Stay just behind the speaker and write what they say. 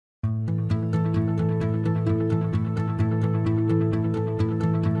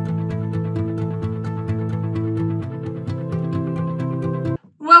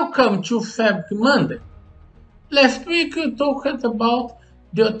Welcome to Fabric Monday. Last week we talked about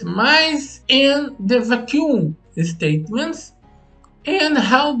the optimize and the vacuum statements and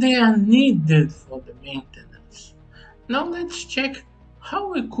how they are needed for the maintenance. Now let's check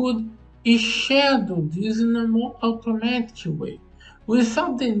how we could schedule this in a more automatic way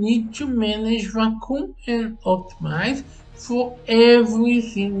without the need to manage vacuum and optimize for every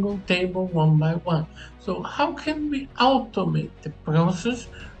single table one by one. So how can we automate the process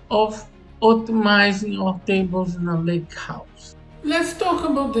of optimizing our tables in a lakehouse? Let's talk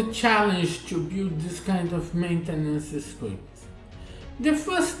about the challenge to build this kind of maintenance script. The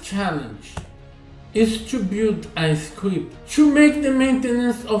first challenge is to build a script to make the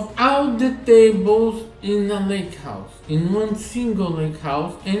maintenance of all the tables in a lakehouse, in one single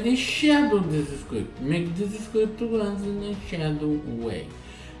lakehouse, and schedule this script. Make this script run in a scheduled way.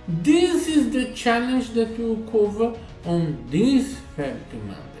 This is the challenge that we will cover on this Fabric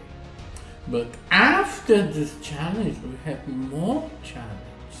Monday. But after this challenge, we have more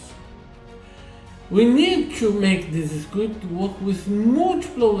challenges. We need to make this script work with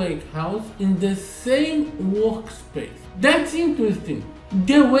multiple lakehouses in the same workspace. That's interesting.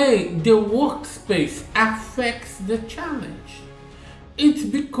 The way the workspace affects the challenge. It's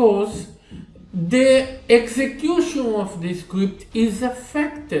because the execution of the script is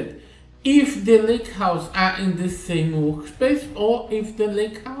affected if the lakehouses are in the same workspace or if the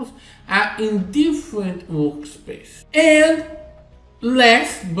lakehouses are in different workspaces. And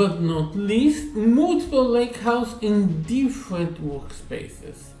last but not least, multiple lakehouses in different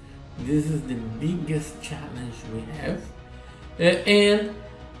workspaces. This is the biggest challenge we have. And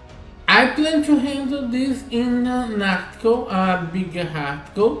I plan to handle this in an article, a bigger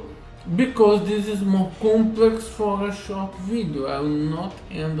article, because this is more complex for a short video. I will not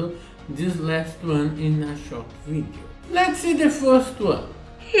handle this last one in a short video. Let's see the first one.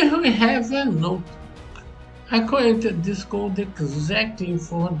 Here we have a notebook. I created this code exactly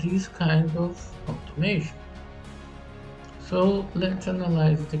for this kind of automation. So let's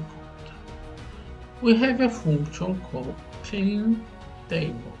analyze the code. We have a function called clean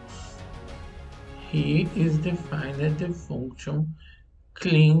tables. Here is defined the function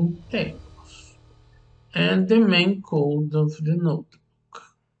clean tables and the main code of the notebook.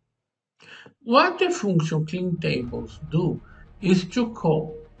 What the function clean tables do is to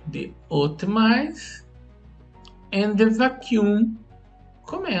call the optimize and the vacuum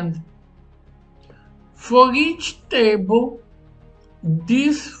command. For each table,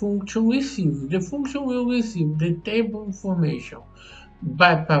 this function receives. The function will receive the table information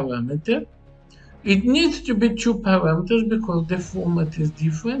by parameter. It needs to be two parameters because the format is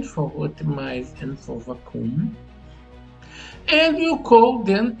different for optimize and for vacuum. And you call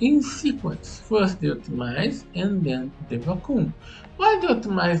them in sequence. First the optimize and then the vacuum. Why the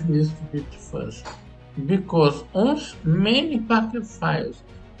optimize needs to be first? Because once many packet files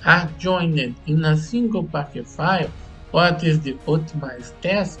are joined in a single packet file, what is the optimized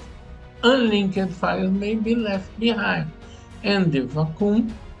task, unlinked files may be left behind, and the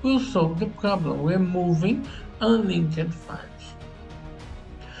vacuum will solve the problem, removing unlinked files.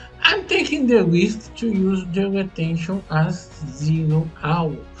 I'm taking the risk to use the retention as 0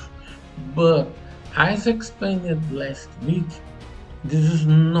 hours, but as explained last week, this is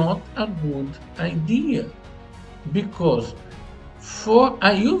not a good idea, because for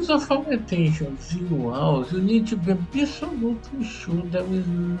a user for retention 0 hours, you need to be absolutely sure there is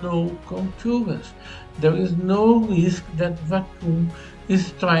no concurrence. There is no risk that vacuum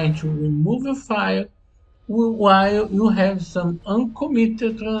is trying to remove a file while you have some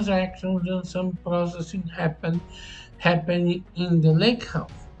uncommitted transactions and some processing happening in the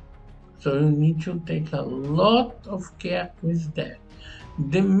lakehouse. So you need to take a lot of care with that.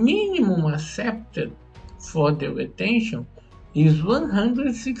 The minimum accepted for the retention is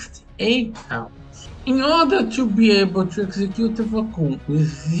 168 hours. In order to be able to execute a vacuum with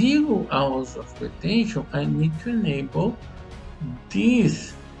 0 hours of retention, I need to enable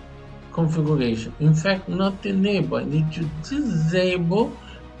this configuration. In fact, not enable, I need to disable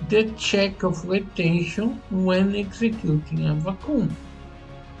the check of retention when executing a vacuum.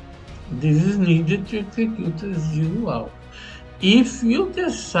 This is needed to execute a 0 hour. If you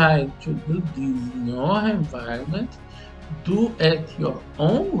decide to do this in your environment, do at your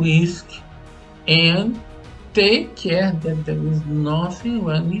own risk and take care that there is nothing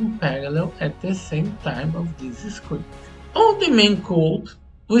running in parallel at the same time of this script. On the main code,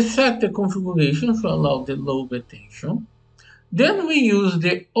 we set the configuration to allow the low retention. Then we use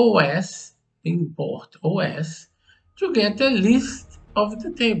the OS, import OS, to get a list of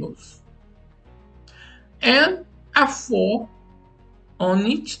the tables. And a for on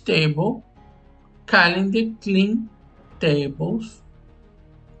each table, calling the clean tables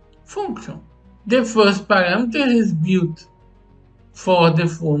function. The first parameter is built for the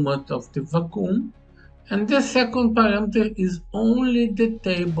format of the vacuum, and the second parameter is only the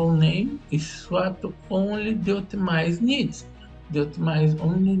table name, is what only the optimize needs. The optimize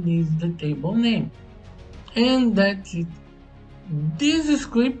only needs the table name. And that's it. This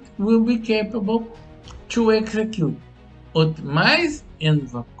script will be capable to execute optimize and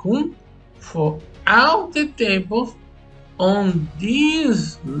vacuum for all the tables on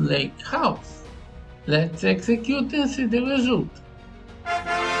this lakehouse. Let's execute and see the result.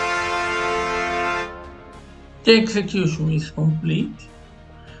 The execution is complete.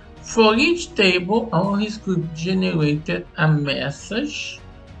 For each table, our script generated a message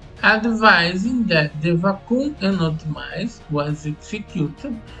advising that the vacuum and optimize was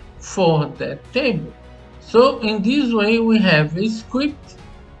executed for that table. So in this way we have a script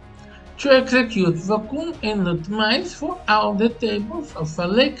to execute vacuum and optimize for all the tables of a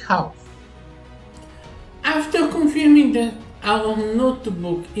lakehouse. After confirming that our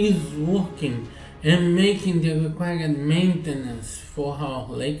notebook is working and making the required maintenance for our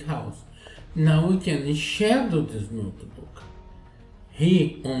lakehouse, now we can schedule this notebook.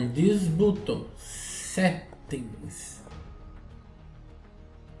 Here on this button, settings,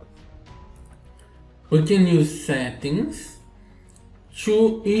 we can use settings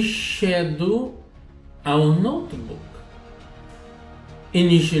to schedule our notebook.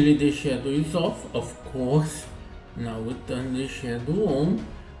 Initially the schedule is off, of course. Now we turn the schedule on.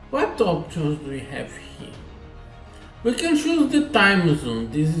 What options do we have here? We can choose the time zone.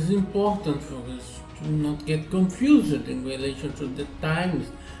 This is important for us to not get confused in relation to the times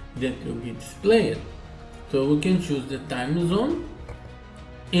that will be displayed. So we can choose the time zone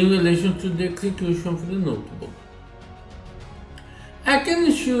in relation to the execution of the notebook. I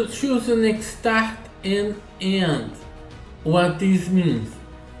can choose an start and end. What this means?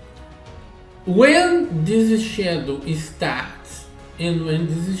 When this schedule starts and when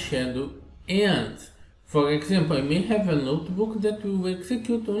this schedule ends. For example, I may have a notebook that will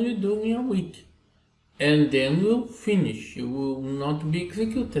execute only during a week and then will finish. It will not be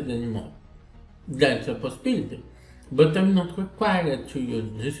executed anymore. That's a possibility, but I'm not required to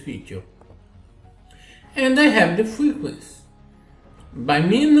use this feature. And I have the frequency by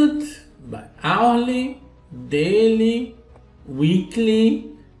minute, by hourly, daily,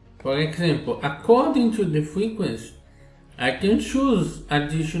 weekly. For example, according to the frequency, I can choose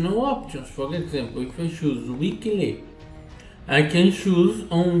additional options. For example, if I choose weekly, I can choose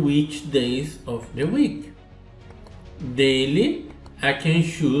on which days of the week. Daily, I can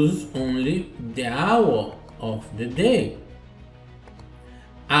choose only the hour of the day.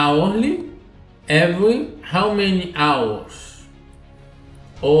 Hourly, every how many hours,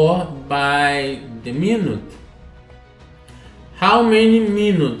 or by the minute. How many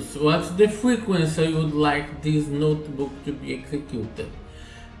minutes? What's the frequency I would like this notebook to be executed?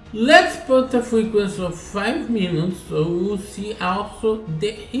 Let's put a frequency of 5 minutes so we'll see also the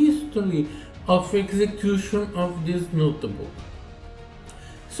history of execution of this notebook.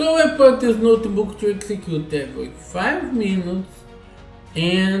 So I put this notebook to execute every 5 minutes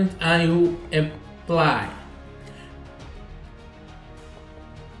and I will apply.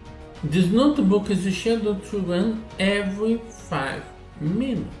 This notebook is scheduled to run every 5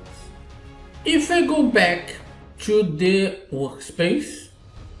 minutes. If I go back to the workspace,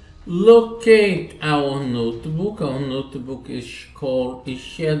 locate our notebook is called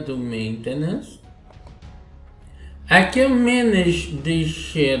schedule maintenance. I can manage the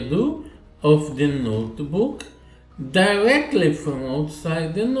schedule of the notebook directly from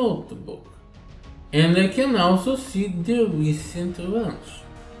outside the notebook, and I can also see the recent runs.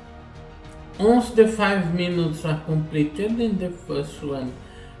 Once the 5 minutes are completed and the first run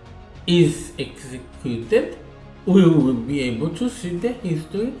is executed, we will be able to see the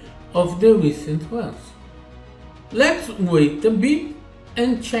history of the recent runs. Let's wait a bit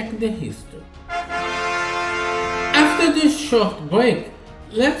and check the history. After this short break,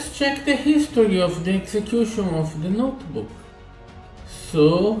 let's check the history of the execution of the notebook.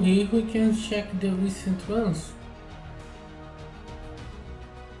 So here we can check the recent runs.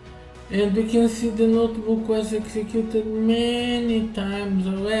 And we can see the notebook was executed many times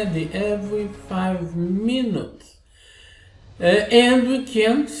already, every 5 minutes. And we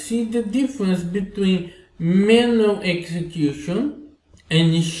can see the difference between manual execution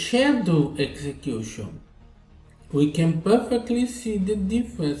and schedule execution. We can perfectly see the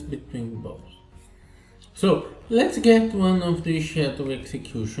difference between both. So let's get one of the schedule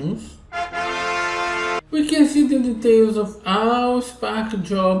executions. We can see the details of all Spark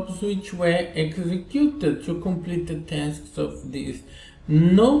jobs which were executed to complete the tasks of this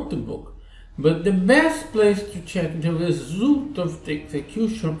notebook. But the best place to check the result of the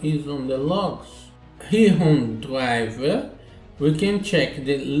execution is on the logs. Here on driver, we can check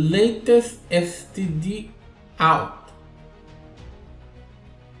the latest std out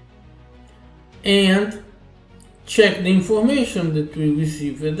and check the information that we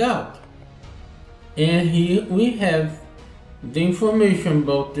received out. And here we have the information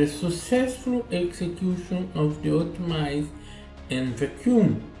about the successful execution of the optimize and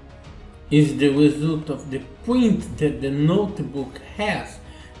vacuum. Is the result of the print that the notebook has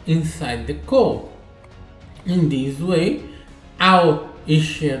inside the code. In this way, our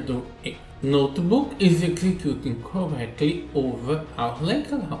scheduled notebook is executing correctly over our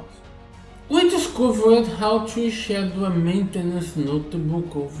lakehouse. We discovered how to schedule a maintenance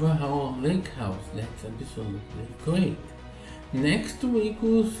notebook over our lakehouse. That's absolutely great. Next week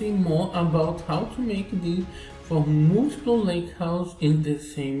we will see more about how to make this for multiple lakehouse in the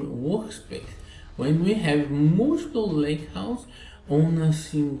same workspace. When we have multiple lakehouse on a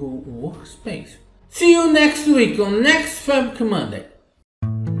single workspace. See you next week on next Fabric Monday.